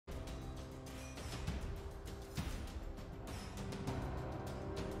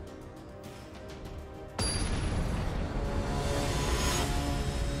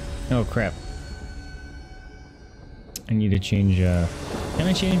Oh crap. I need to change, can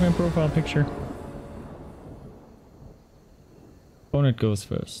I change my profile picture? Opponent goes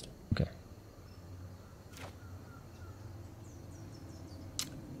first. Okay.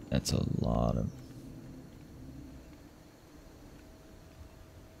 That's a lot of...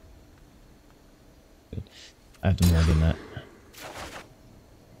 I have to more than that.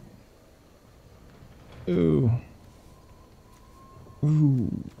 Ooh. Ooh,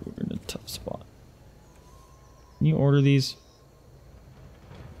 we're in a tough spot. Can you order these?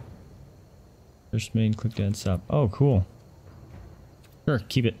 First main, click to add stop. Oh, cool. Sure,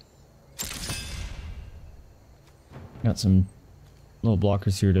 keep it. Got some little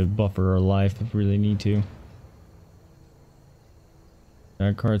blockers here to buffer our life if we really need to.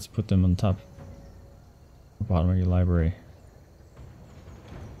 Add cards, put them on top. Bottom of your library.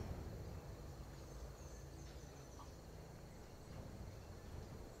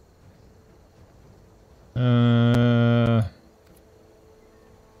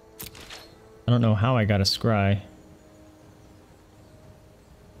 I don't know how I got a scry.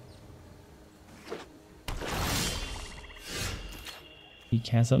 He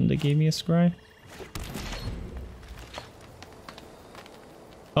cast something that gave me a scry?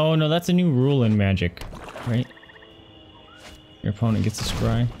 Oh no, that's a new rule in Magic, right? Your opponent gets a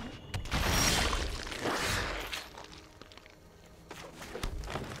scry.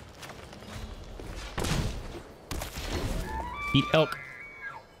 Eat elk.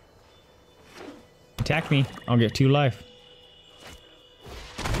 Attack me. I'll get 2 life.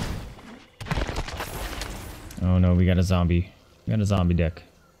 Oh no, we got a zombie. We got a zombie deck.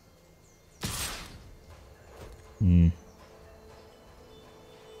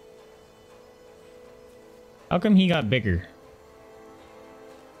 How come he got bigger?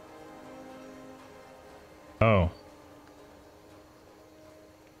 Oh.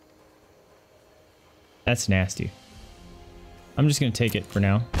 That's nasty. I'm just gonna take it for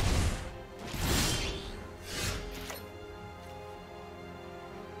now.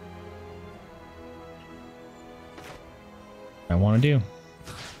 I want to do.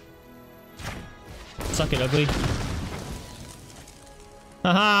 Suck it, ugly.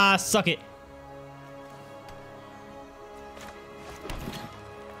 Haha, suck it.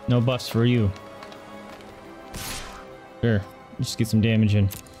 No buffs for you. Sure, just get some damage in.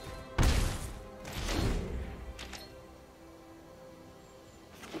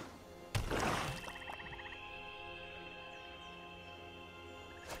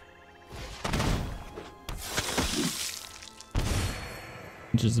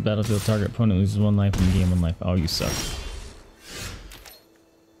 Enters the battlefield, target opponent loses 1 life and gain 1 life. Oh, you suck.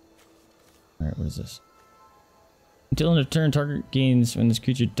 Alright, what is this? Until end of turn, target gains when this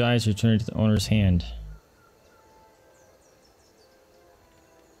creature dies, return it to the owner's hand.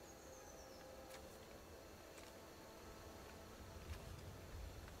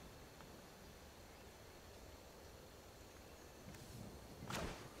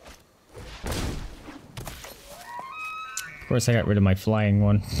 Of course, I got rid of my flying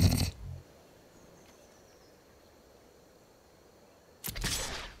one.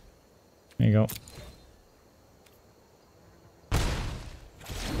 There you go.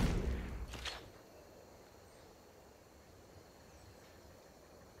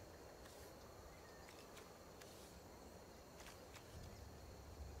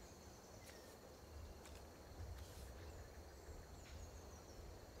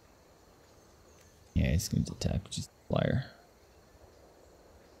 Yeah, he's going to attack, which is a flyer.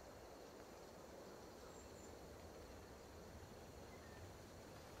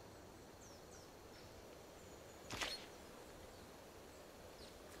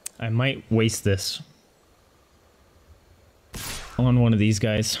 I might waste this on one of these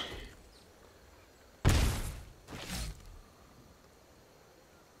guys.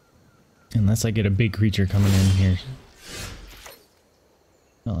 Unless I get a big creature coming in here.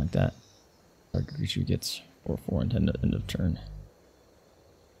 Not like that. Target creature gets 4/4 until end of turn.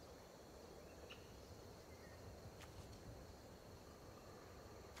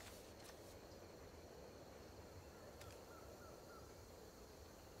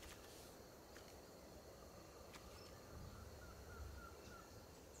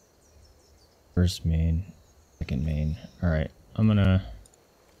 First main, second main. Alright, I'm gonna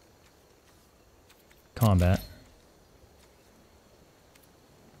combat.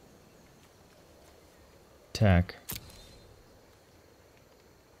 Attack.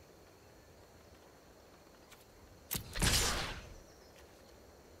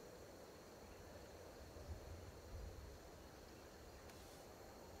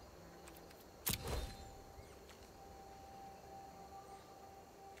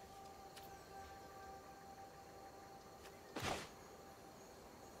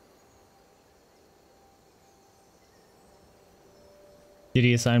 Did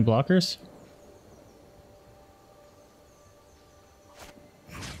he assign blockers?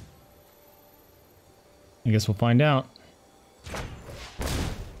 I guess we'll find out.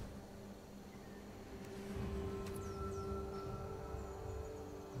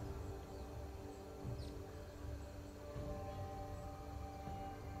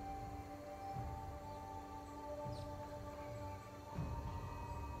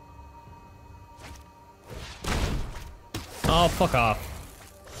 Oh, fuck off.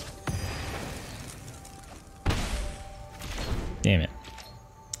 Damn it.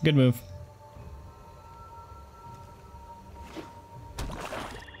 Good move.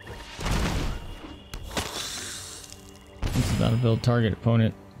 It's about to build target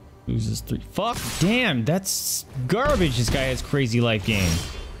opponent. Loses 3. Fuck, damn, that's garbage. This guy has crazy life gain.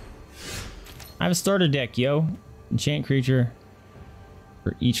 I have a starter deck, yo. Enchant creature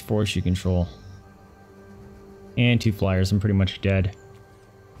for each force you control. And 2 flyers. I'm pretty much dead.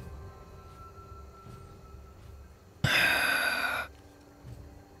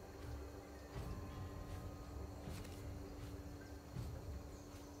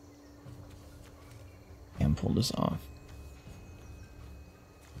 And pull this off.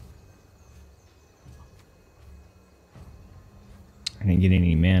 I didn't get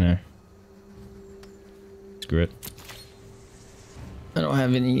any mana. Screw it. I don't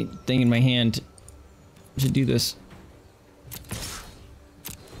have anything in my hand to do this.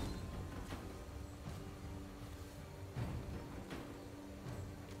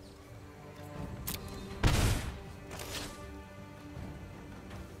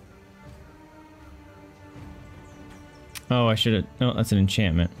 Oh, I should have. No, that's an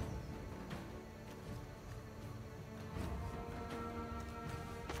enchantment.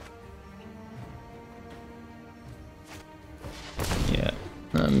 Yeah,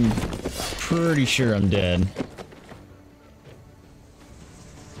 I'm pretty sure I'm dead.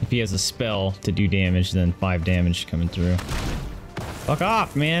 If he has a spell to do damage, then 5 damage coming through. Fuck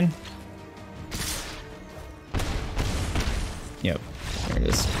off, man! Yep, there it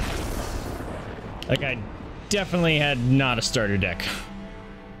is. That guy definitely had not a starter deck.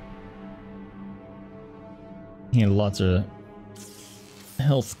 He had lots of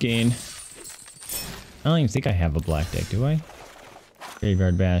health gain. I don't even think I have a black deck, do I?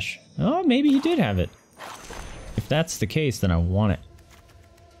 Graveyard Bash. Oh, maybe he did have it. If that's the case, then I want it.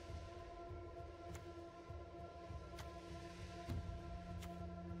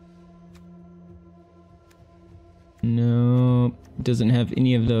 No, doesn't have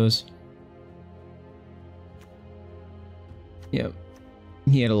any of those. Yep.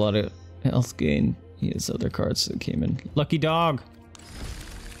 He had a lot of health gain. He has other cards that came in. Lucky dog!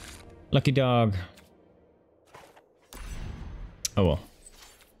 Lucky dog. Oh well.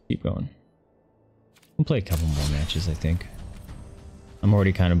 Keep going. We'll play a couple more matches, I think. I'm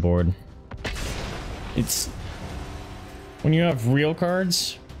already kind of bored. It's... When you have real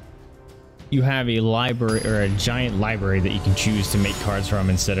cards, you have a library, or a giant library that you can choose to make cards from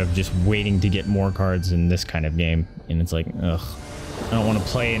instead of just waiting to get more cards in this kind of game. And it's like, ugh. I don't want to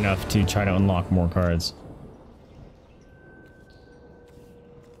play enough to try to unlock more cards.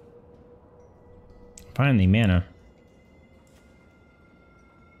 Finally, mana.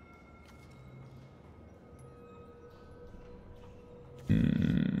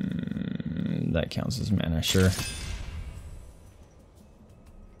 That counts as mana, sure.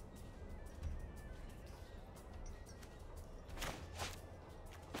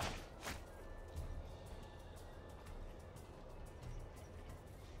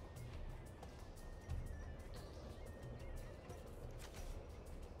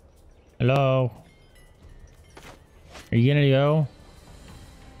 Hello? Are you gonna go?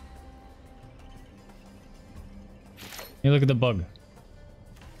 Hey, look at the bug.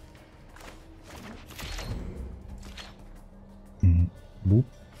 Boop.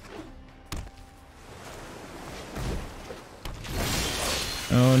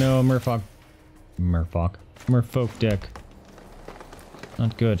 Oh no, Merfolk. Merfolk deck.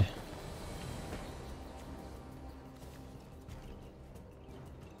 Not good.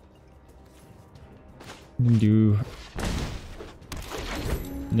 Do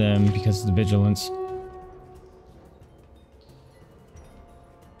them because of the vigilance.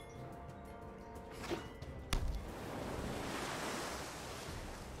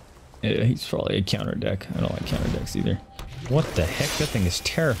 Yeah, he's probably a counter deck. I don't like counter decks either. What the heck? That thing is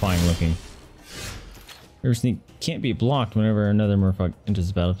terrifying looking. River Sneak can't be blocked whenever another Merfolk enters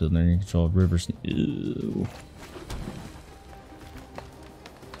the battlefield under control of River Sneak. Ew.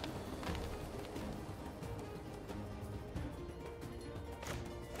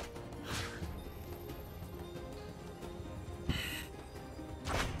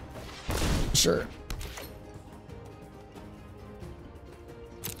 Sure.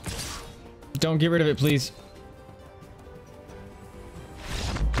 Don't get rid of it, please.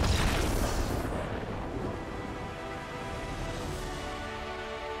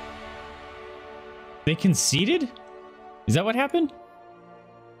 They conceded? Is that what happened?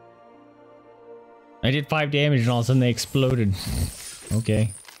 I did 5 damage and all of a sudden they exploded.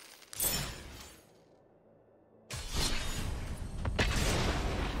 Okay.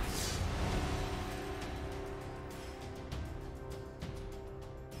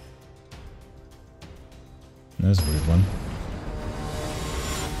 That was a weird one.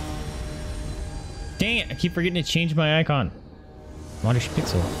 Dang it, I keep forgetting to change my icon. Modish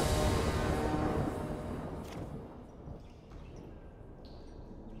pixel.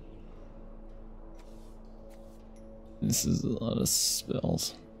 This is a lot of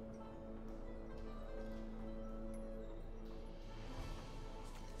spells.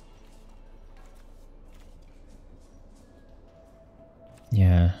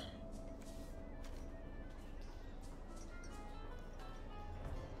 Yeah.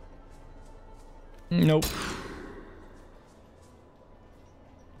 Nope.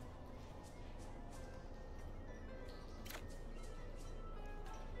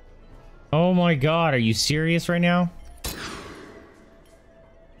 Oh my god, are you serious right now?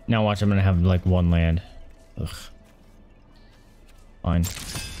 Now watch, I'm gonna have like 1 land. Ugh. Fine.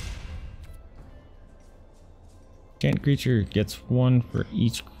 Enchant creature gets 1 for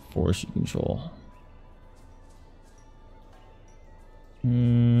each force you control.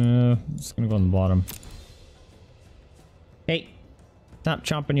 Just gonna go on the bottom. Hey, stop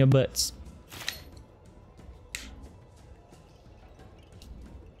chomping your butts.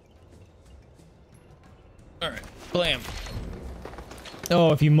 Alright, blam.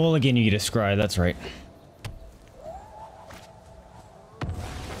 Oh, if you mulligan, you get a scry. That's right.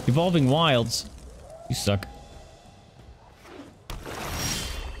 Evolving Wilds. You suck.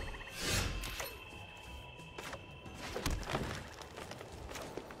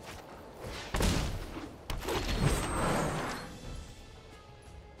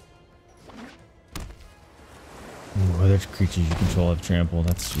 Ooh, other creatures you control have trample.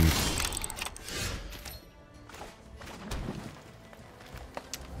 That's sweet.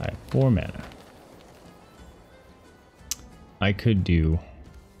 I have 4 mana. I could do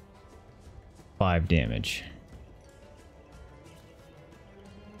 5 damage.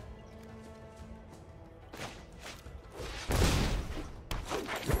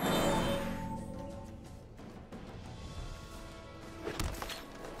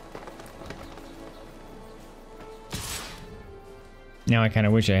 Now I kind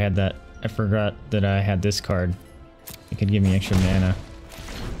of wish I had that. I forgot that I had this card. It could give me extra mana.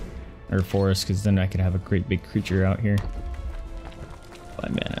 Or forest, because then I could have a great big creature out here. 5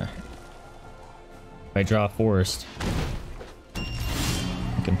 mana. If I draw a forest,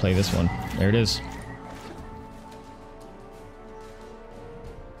 I can play this one. There it is.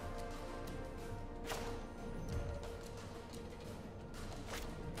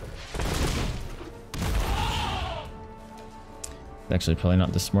 It's actually probably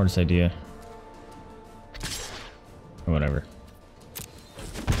not the smartest idea. Or whatever.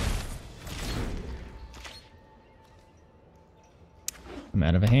 I'm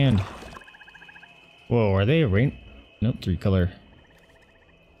out of a hand. Whoa, are they a rain? Nope, 3 color.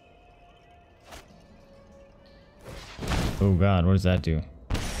 Oh god, what does that do?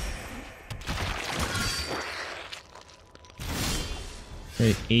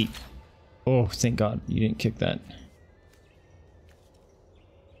 Great, 8. Oh, thank god you didn't kick that.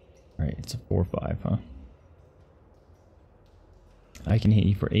 Alright, it's a 4/5, huh? I can hit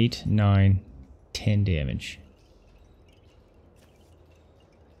you for 8, 9, 10 damage.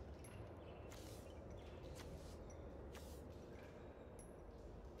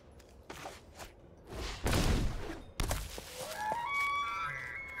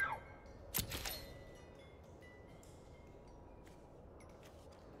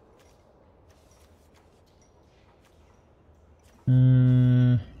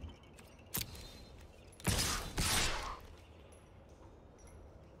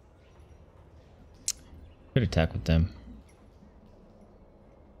 Could attack with them.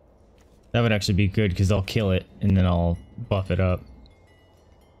 That would actually be good because I'll kill it and then I'll buff it up.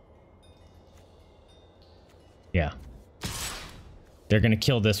 Yeah. They're gonna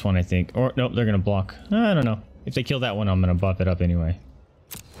kill this one, I think. Or nope, they're gonna block. I don't know. If they kill that one, I'm gonna buff it up anyway.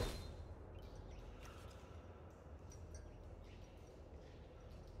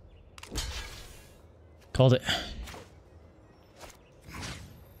 Called it.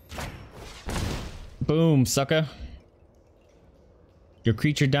 Boom, sucker. Your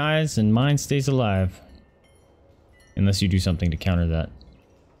creature dies and mine stays alive. Unless you do something to counter that.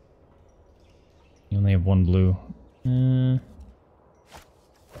 You only have one blue. There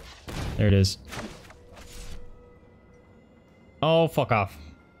it is. Oh, fuck off.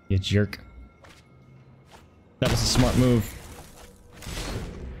 You jerk. That was a smart move.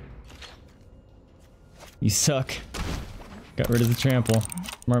 You suck. Got rid of the trample.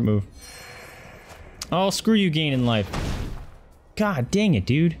 Smart move. Oh, screw you gaining life. God dang it,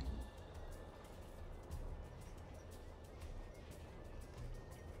 dude.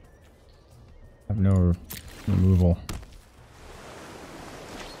 I have no removal.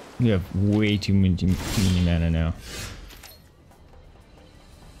 You have way too many mana now.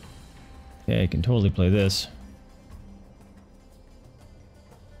 Okay, I can totally play this.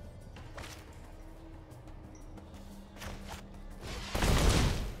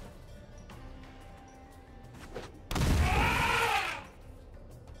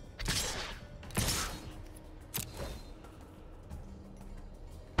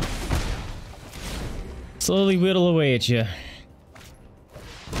 Slowly whittle away at you.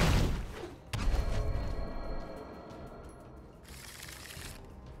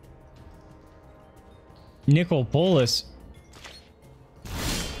 Nickel bolus.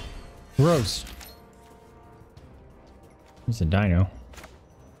 Gross. There's a dino.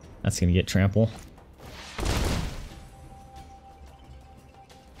 That's gonna get trample.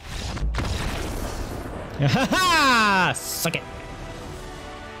 Ha ha! Suck it.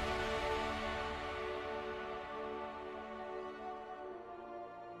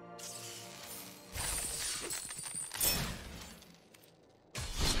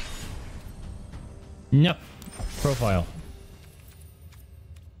 No. Profile.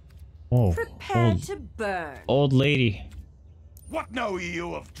 Oh. Prepare to burn. Old lady. What know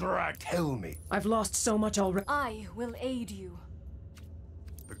you of drag? Tell me. I've lost so much already. I will aid you.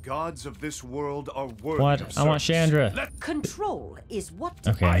 The gods of this world are worthy What? of I want service. Chandra. Control is what.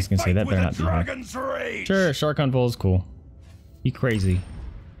 Okay, I was gonna say that better not be her. Dragon's rage. Sure, Shark on Bull is cool. He crazy.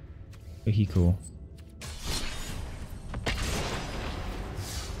 But he cool.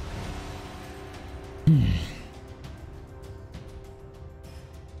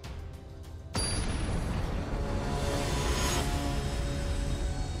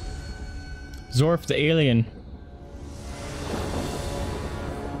 Zorf the alien.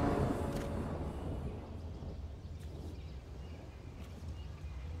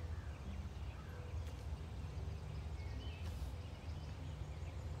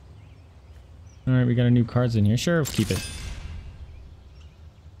 Alright, we got a new cards in here. Sure, keep it.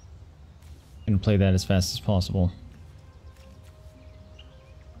 Gonna play that as fast as possible.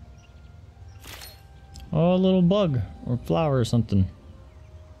 Oh, a little bug or flower or something.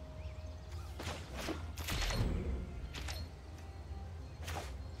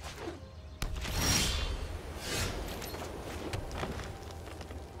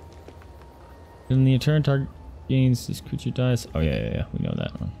 In the turn, target gains, this creature dies. Oh yeah, we know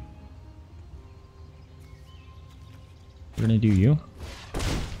that one. We're gonna do you.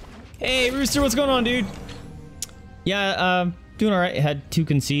 Hey, Rooster, what's going on, dude? Yeah, doing all right. Had 2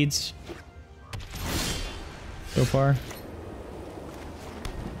 concedes so far.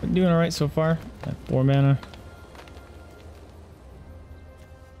 But doing all right so far. At 4 mana.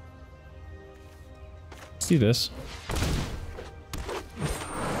 Let's do this.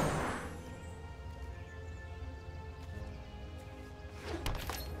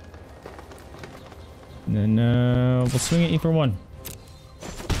 And then we'll swing at you for 1.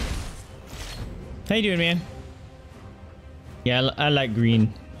 How you doing, man? Yeah, I like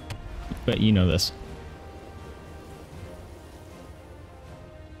green, but you know this.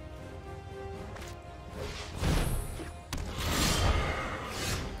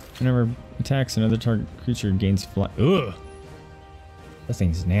 Whenever attacks another target creature gains fly. Ugh! That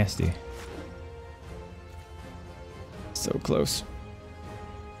thing's nasty. So close.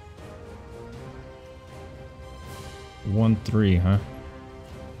 1/3, huh?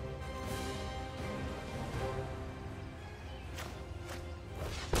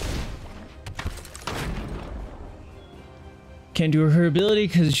 Can't do her ability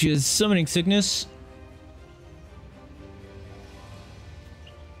because she has summoning sickness.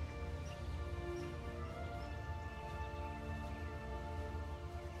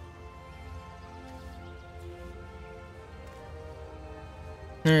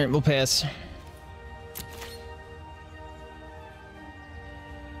 Alright, we'll pass. I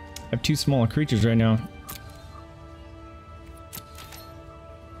have 2 smaller creatures right now.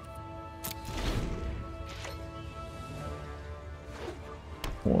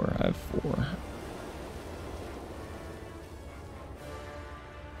 I have 4.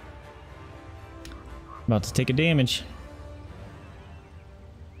 About to take a damage.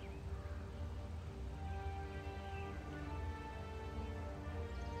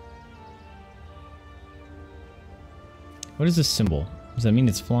 What is this symbol? Does that mean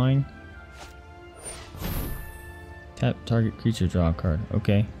it's flying? Tap target creature, draw a card.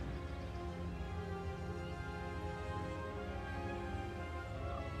 Okay.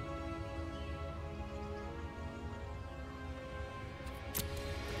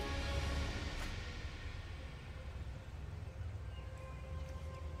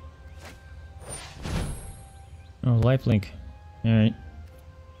 Oh, lifelink. Alright.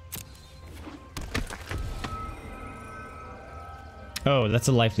 Oh, that's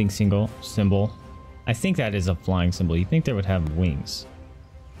a lifelink symbol. I think that is a flying symbol. You think they would have wings.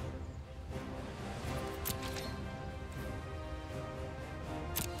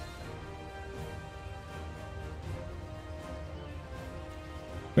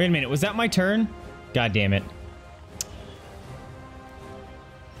 Wait a minute, was that my turn? God damn it.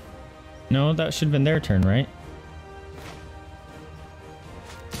 No, that should have been their turn, right?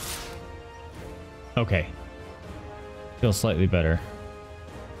 Okay. Feels slightly better.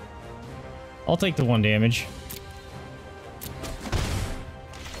 I'll take the 1 damage.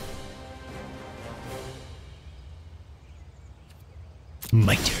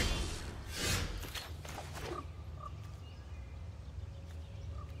 My turn.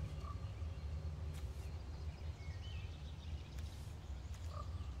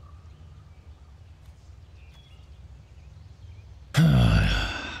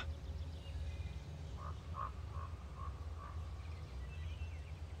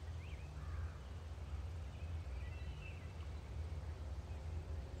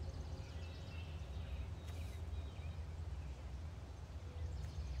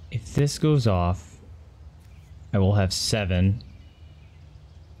 If this goes off, I will have 7.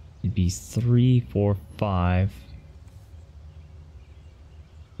 It'd be 3, 4, 5.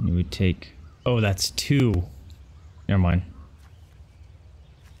 And you would take... Oh, that's 2. Never mind.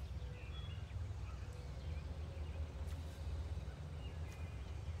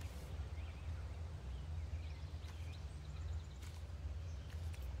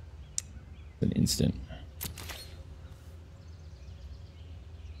 An instant.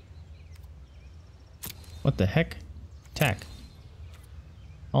 What the heck? Attack.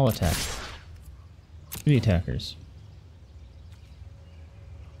 All attack. 3 attackers.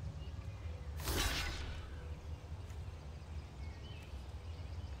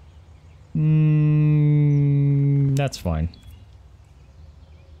 That's fine.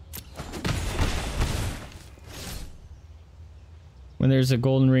 When there's a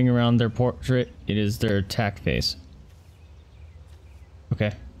golden ring around their portrait, it is their attack phase.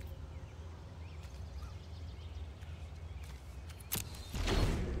 Okay.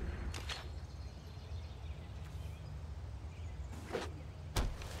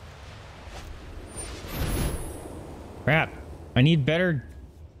 Crap. I need better...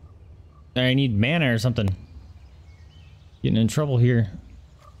 I need mana or something. Getting in trouble here.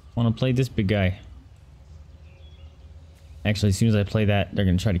 Want to play this big guy. Actually, as soon as I play that, they're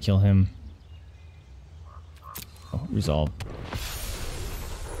going to try to kill him. Oh, resolve.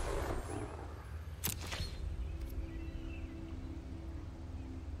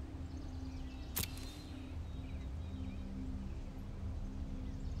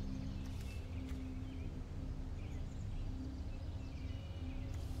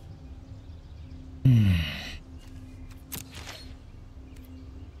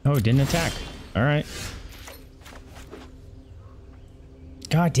 Oh, it didn't attack. All right.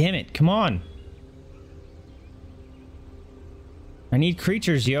 God damn it. Come on. I need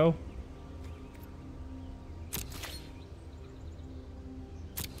creatures, yo.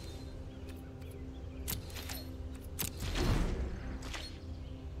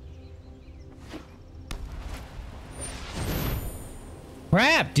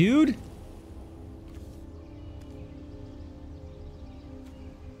 Crap, dude.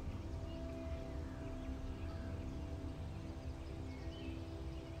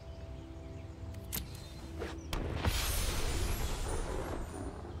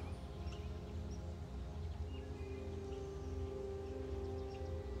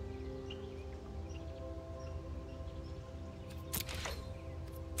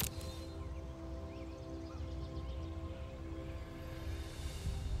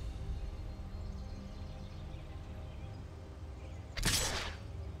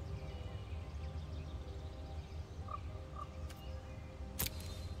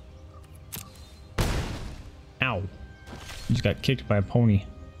 Ow. Just got kicked by a pony.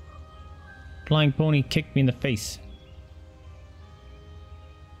 Flying pony kicked me in the face.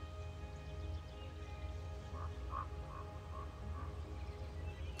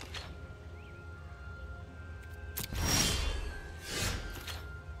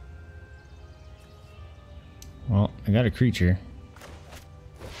 Well, I got a creature.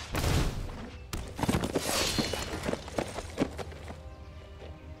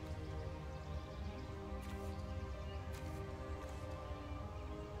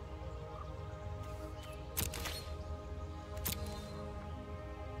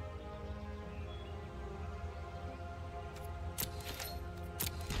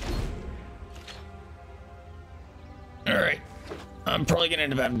 Alright. I'm probably gonna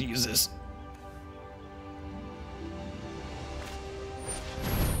end up having to use this.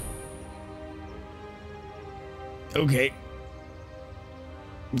 Okay.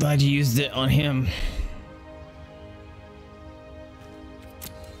 Glad you used it on him.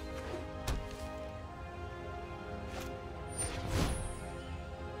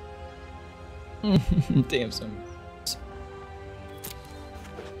 Damn son.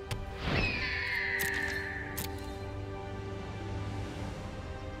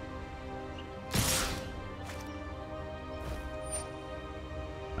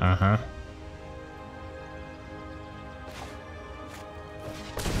 Uh-huh.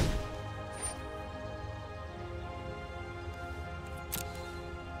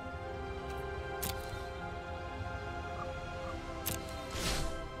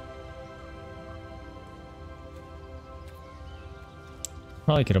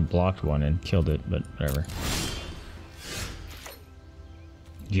 Probably could have blocked one and killed it, but whatever.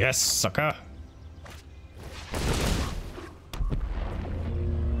 Yes, sucker!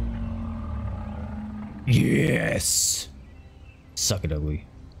 Yes! Suck it, ugly. You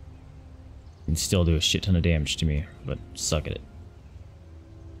can still do a shit ton of damage to me, but suck at it.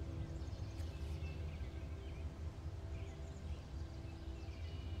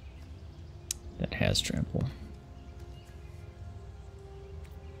 That has trample.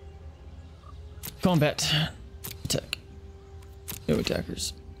 Combat. Attack. No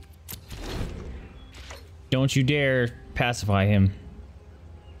attackers. Don't you dare pacify him.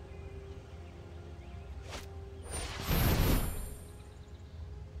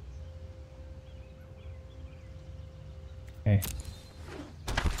 Okay.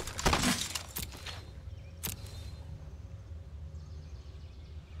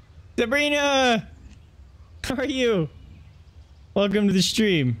 Sabrina! How are you? Welcome to the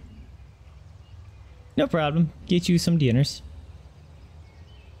stream. No problem. Get you some dinners.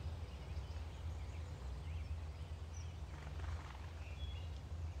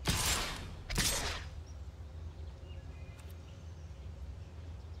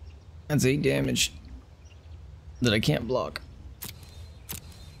 That's 8 damage that I can't block.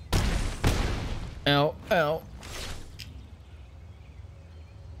 Ow, ow.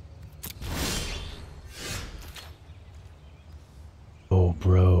 Oh,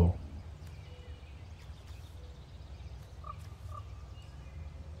 bro.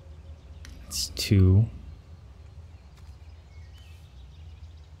 It's 2,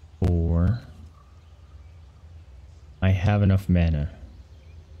 4. I have enough mana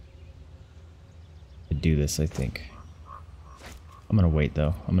to do this, I think. I'm gonna wait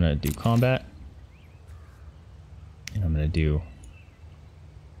though. I'm gonna do combat. And I'm gonna do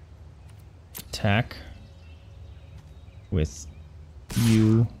attack with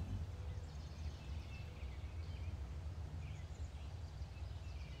you.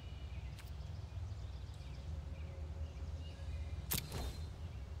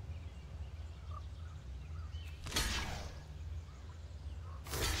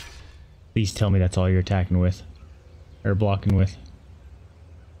 Please tell me that's all you're attacking with. Or blocking with.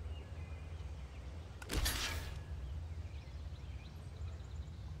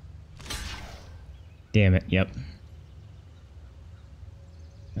 Damn it, yep.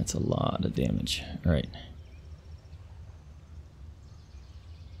 That's a lot of damage. Alright. I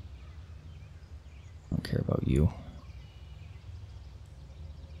don't care about you.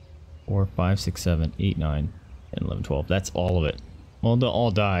 4, 5, 6, 7, 8, 9, 10, 11, 12. That's all of it. Well, they'll all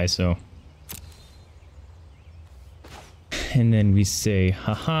die, so. And then we say,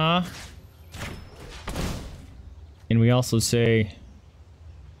 haha. And we also say,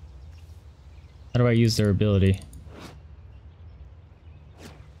 how do I use their ability?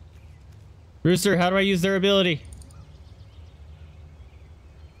 Rooster, how do I use their ability?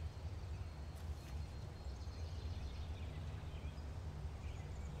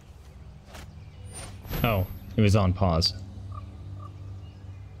 Oh, it was on pause.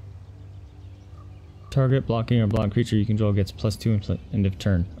 Target blocking or block creature you control gets +2 until end of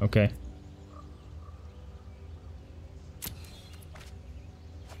turn. Okay.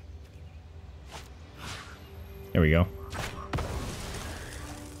 There we go.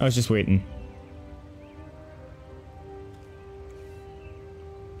 I was just waiting.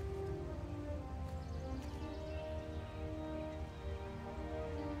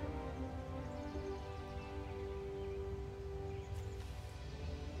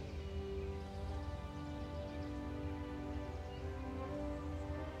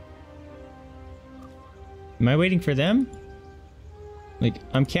 Am I waiting for them? Like,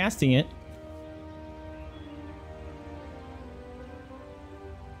 I'm casting it.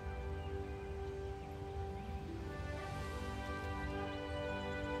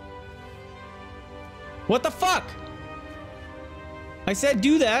 What the fuck? I said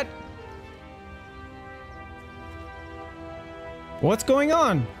do that. What's going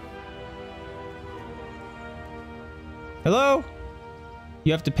on? Hello?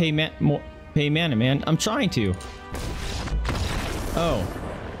 You have to pay mana, man. I'm trying to. Oh.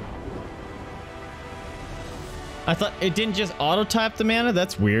 I thought it didn't just auto-tap the mana?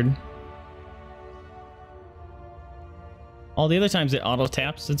 That's weird. All the other times it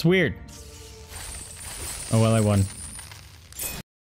auto-taps. It's weird. Oh, well, I won.